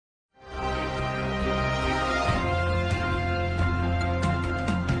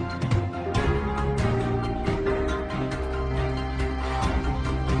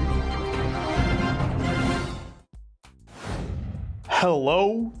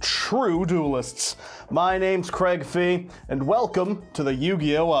Hello, true duelists. My name's Craig Fee, and welcome to the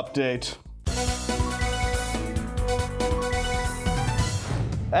Yu-Gi-Oh! Update.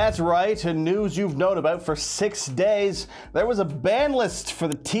 That's right, in news you've known about for 6 days, there was a ban list for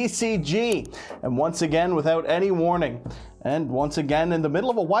the TCG, and once again without any warning. And once again in the middle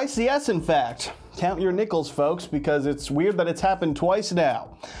of a YCS, in fact. Count your nickels, folks, because it's weird that it's happened twice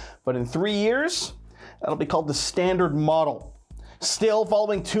now. But in 3 years, that'll be called the standard model. Still,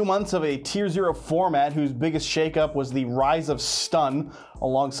 following 2 months of a Tier 0 format whose biggest shakeup was the rise of stun,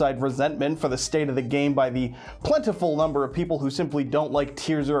 alongside resentment for the state of the game by the plentiful number of people who simply don't like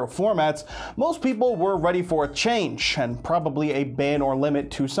Tier 0 formats, most people were ready for a change, and probably a ban or limit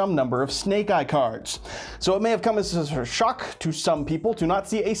to some number of Snake Eye cards. So it may have come as a shock to some people to not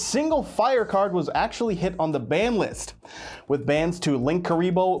see a single fire card was actually hit on the ban list. With bans to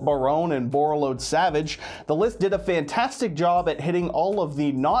Linkuriboh, Baronne, and Borreload Savage, the list did a fantastic job at hitting all of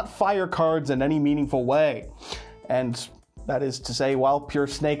the not fire cards in any meaningful way. And that is to say, while pure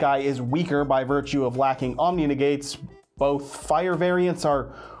Snake Eye is weaker by virtue of lacking Omni Negates, both fire variants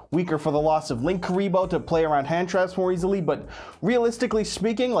are weaker for the loss of Linkuriboh to play around hand traps more easily, but realistically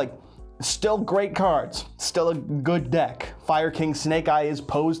speaking, still great cards, still a good deck. Fire King Snake Eye is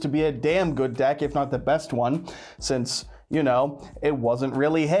posed to be a damn good deck, if not the best one, since, you know, it wasn't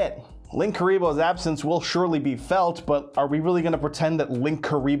really hit. Linkuriboh's absence will surely be felt, but are we really going to pretend that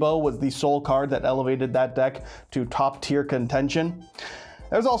Linkuriboh was the sole card that elevated that deck to top tier contention?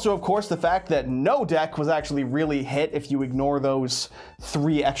 There's also, of course, the fact that no deck was actually really hit if you ignore those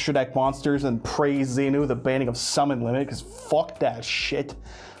 3 extra deck monsters and praise Xenu, the banning of Summon Limit, because fuck that shit.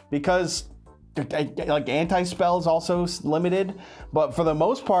 Because anti-spell is also limited, but for the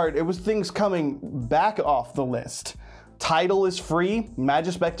most part, it was things coming back off the list. Tidal is free,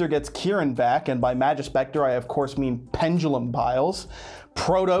 Magispector gets Kieran back, and by Magispector I of course mean Pendulum Piles.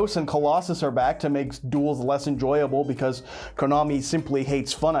 Protoss and Colossus are back to make duels less enjoyable because Konami simply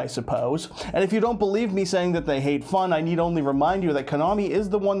hates fun, I suppose. And if you don't believe me saying that they hate fun, I need only remind you that Konami is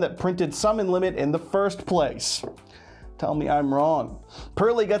the one that printed Summon Limit in the first place. Tell me I'm wrong.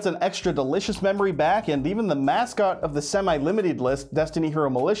 Pearly gets an extra delicious memory back, and even the mascot of the semi-limited list, Destiny Hero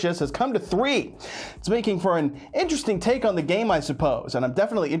Malicious, has come to 3. It's making for an interesting take on the game, I suppose, and I'm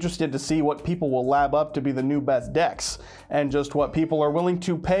definitely interested to see what people will lab up to be the new best decks, and just what people are willing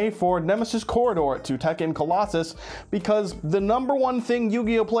to pay for Nemesis Corridor to tech in Colossus, because the #1 thing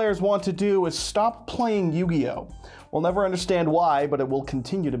Yu-Gi-Oh! Players want to do is stop playing Yu-Gi-Oh! We'll never understand why, but it will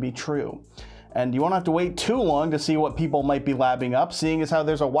continue to be true. And you won't have to wait too long to see what people might be labbing up, seeing as how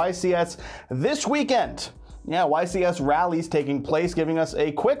there's a YCS this weekend. Yeah, YCS rallies taking place, giving us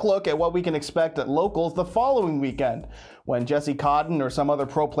a quick look at what we can expect at locals the following weekend, when Jesse Cotton or some other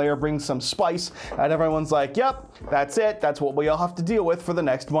pro player brings some spice, and everyone's like, yep, that's it, that's what we all have to deal with for the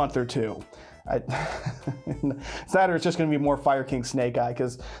next month or two. It's that, or it's just going to be more Fire King Snake Eye,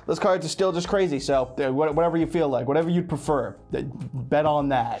 because those cards are still just crazy, so whatever you feel like, whatever you'd prefer, bet on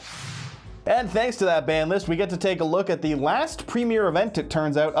that. And thanks to that ban list, we get to take a look at the last premier event, it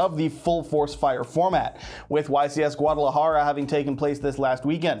turns out, of the Full Force Fire format, with YCS Guadalajara having taken place this last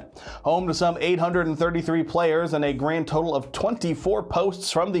weekend. Home to some 833 players and a grand total of 24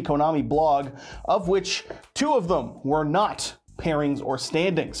 posts from the Konami blog, of which 2 of them were not pairings or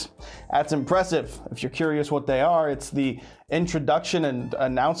standings. That's impressive. If you're curious what they are, it's the introduction and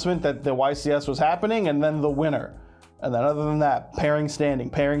announcement that the YCS was happening, and then the winner. And then other than that, pairing, standing,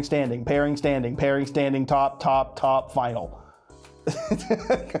 pairing, standing, pairing, standing, pairing, standing, top, top, top, final.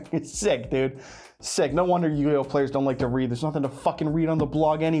 It's sick, dude. Sick. No wonder Yu-Gi-Oh! Players don't like to read. There's nothing to fucking read on the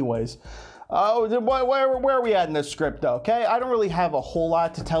blog anyways. Where are we at in this script, though? Okay, I don't really have a whole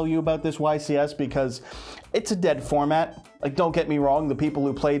lot to tell you about this YCS because it's a dead format. Like, don't get me wrong, the people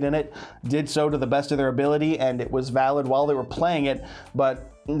who played in it did so to the best of their ability, and it was valid while they were playing it, but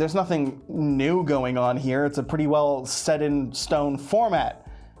there's nothing new going on here. It's a pretty well set in stone format.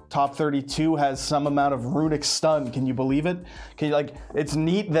 Top 32 has some amount of runic stun. Can you believe it? It's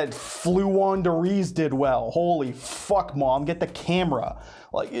neat that Fluwandereeze did well. Holy fuck, mom, get the camera.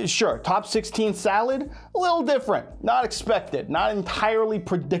 Sure, top 16 salad, a little different. Not expected, not entirely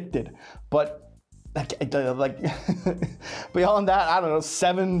predicted, but beyond that, I don't know,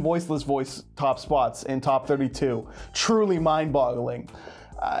 7 voiceless voice top spots in top 32. Truly mind-boggling.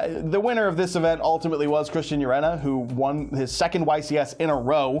 The winner of this event ultimately was Christian Urena, who won his 2nd YCS in a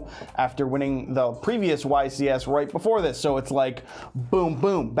row after winning the previous YCS right before this. So it's like boom,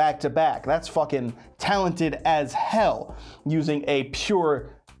 boom, back to back. That's fucking talented as hell, using a pure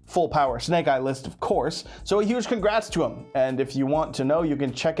full power Snake Eye list, of course. So a huge congrats to him. And if you want to know, you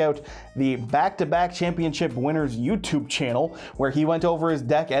can check out the back-to-back championship winners YouTube channel, where he went over his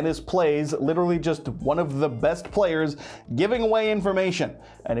deck and his plays, literally just one of the best players giving away information.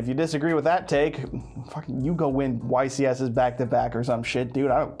 And if you disagree with that take, fucking Yugioh win YCS's back-to-back or some shit,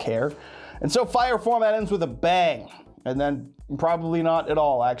 dude. I don't care. And so Fire format ends with a bang. And then probably not at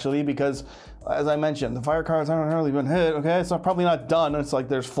all, actually, because as I mentioned, the fire cards haven't really been hit, okay? It's probably not done. It's like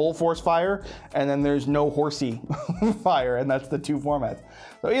there's full force fire, and then there's no horsey fire, and that's the two formats.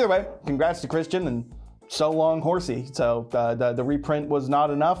 So either way, congrats to Christian, and so long horsey. So the reprint was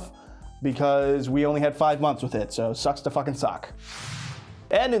not enough because we only had 5 months with it, so sucks to fucking suck.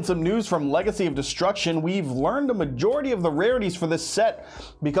 And in some news from Legacy of Destruction, we've learned a majority of the rarities for this set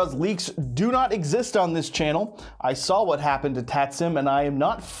because leaks do not exist on this channel. I saw what happened to Tatsim, and I am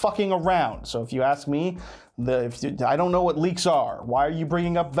not fucking around. So if you ask me, I don't know what leaks are. Why are you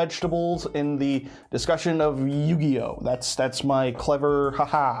bringing up vegetables in the discussion of Yu-Gi-Oh? That's my clever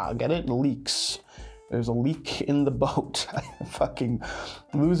haha. Get it? Leaks. There's a leak in the boat. I'm fucking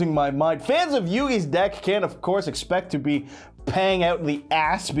losing my mind. Fans of Yugi's deck can, of course, expect to be paying out the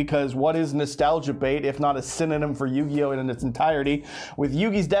ass because what is nostalgia bait if not a synonym for Yu-Gi-Oh in its entirety, with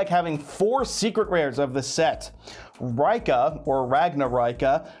Yugi's deck having 4 secret rares of the set. Rika, or Ragna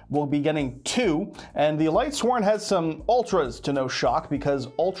Rika, will be getting 2, and the Light Sworn has some Ultras to no shock because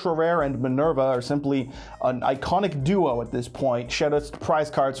Ultra Rare and Minerva are simply an iconic duo at this point. Shoutouts to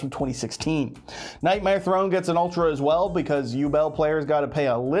prize cards from 2016. Nightmare Throne gets an Ultra as well because Yubel players got to pay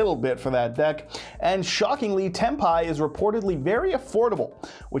a little bit for that deck, and shockingly, Tenpai is reportedly very affordable,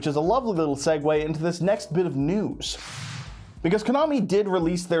 which is a lovely little segue into this next bit of news. Because Konami did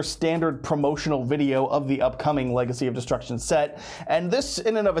release their standard promotional video of the upcoming Legacy of Destruction set, and this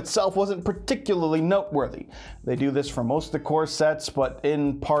in and of itself wasn't particularly noteworthy. They do this for most of the core sets, but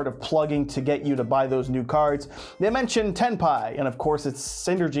in part of plugging to get you to buy those new cards, they mentioned Tenpai, and of course its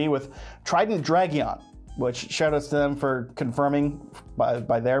synergy with Trident Dragion, which shoutouts to them for confirming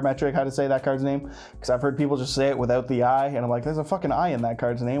by their metric how to say that card's name, because I've heard people just say it without the I, and I'm like, there's a fucking I in that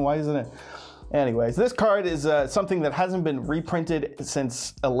card's name, why isn't it? Anyways, this card is something that hasn't been reprinted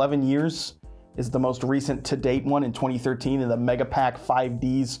since 11 years. Is the most recent to date one in 2013 in the Mega Pack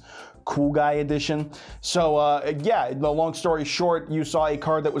 5Ds Cool Guy edition. So yeah, the long story short, you saw a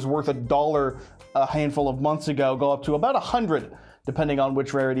card that was worth $1 a handful of months ago go up to about 100, depending on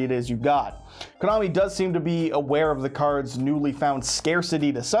which rarity it is you got. Konami does seem to be aware of the card's newly found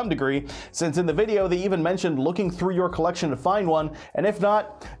scarcity to some degree, since in the video they even mentioned looking through your collection to find one, and if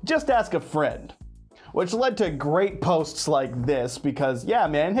not, just ask a friend. Which led to great posts like this, because yeah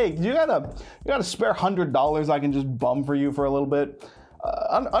man, hey, you got a spare $100 I can just bum for you for a little bit?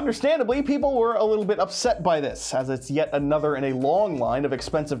 Understandably, people were a little bit upset by this, as it's yet another in a long line of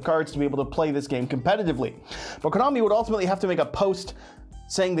expensive cards to be able to play this game competitively. But Konami would ultimately have to make a post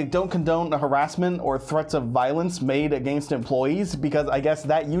saying they don't condone the harassment or threats of violence made against employees, because I guess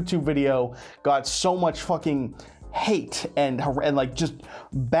that YouTube video got so much fucking hate and like just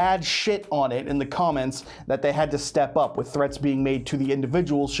bad shit on it in the comments that they had to step up, with threats being made to the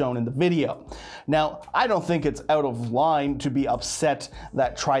individuals shown in the video. Now, I don't think it's out of line to be upset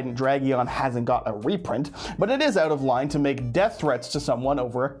that Trident Dragion hasn't got a reprint, but it is out of line to make death threats to someone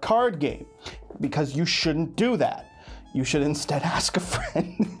over a card game, because you shouldn't do that. You should instead ask a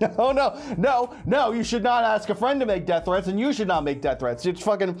friend. No, you should not ask a friend to make death threats, and you should not make death threats. It's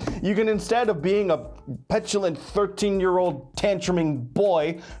fucking, you can, instead of being a petulant 13-year-old tantruming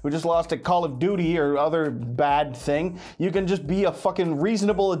boy who just lost at Call of Duty or other bad thing, you can just be a fucking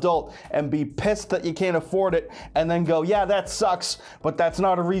reasonable adult and be pissed that you can't afford it, and then go, yeah, that sucks, but that's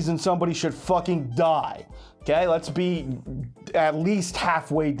not a reason somebody should fucking die. Okay, let's be at least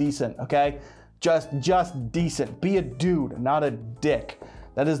halfway decent, okay? Just decent. Be a dude, not a dick.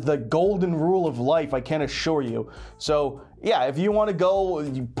 That is the golden rule of life, I can assure you. So yeah, if you want to go,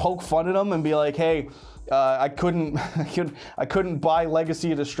 you poke fun at them and be like, hey, I couldn't buy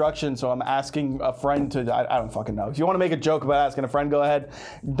Legacy of Destruction, so I'm asking a friend to, I don't fucking know. If you want to make a joke about asking a friend, go ahead.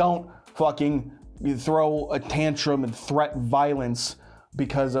 Don't fucking throw a tantrum and threat violence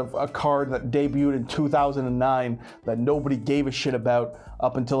because of a card that debuted in 2009 that nobody gave a shit about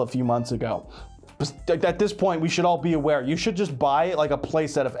up until a few months ago. At this point, we should all be aware. You should just buy like a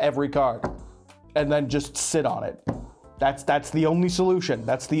playset of every card and then just sit on it. That's the only solution.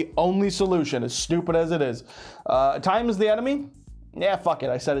 That's the only solution, as stupid as it is. Time is the enemy? Yeah, fuck it.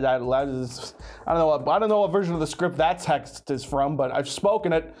 I said it out loud. I don't know what version of the script that text is from, but I've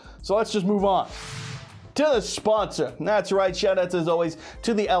spoken it, so let's just move on. to the sponsor. That's right, shoutouts as always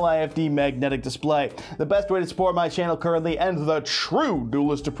to the LIFD Magnetic Display. The best way to support my channel currently, and the true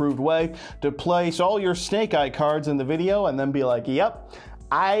Duelist approved way to place all your Snake Eye cards in the video and then be like, yep,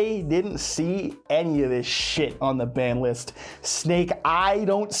 I didn't see any of this shit on the ban list. Snake, I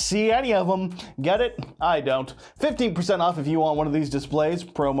don't see any of them. Get it? I don't. 15% off if you want one of these displays.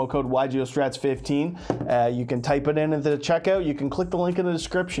 Promo code YGOStrats15. You can type it in at the checkout. You can click the link in the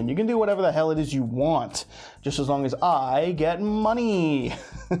description. You can do whatever the hell it is you want, just as long as I get money.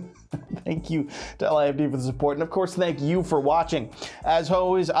 Thank you to LIFD for the support, and of course, thank you for watching. As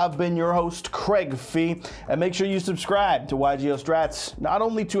always, I've been your host, Craig Fee, and make sure you subscribe to YGO Strats, not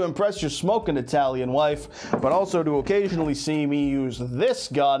only to impress your smoking Italian wife, but also to occasionally see me use this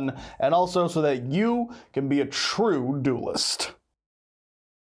gun, and also so that you can be a true duelist.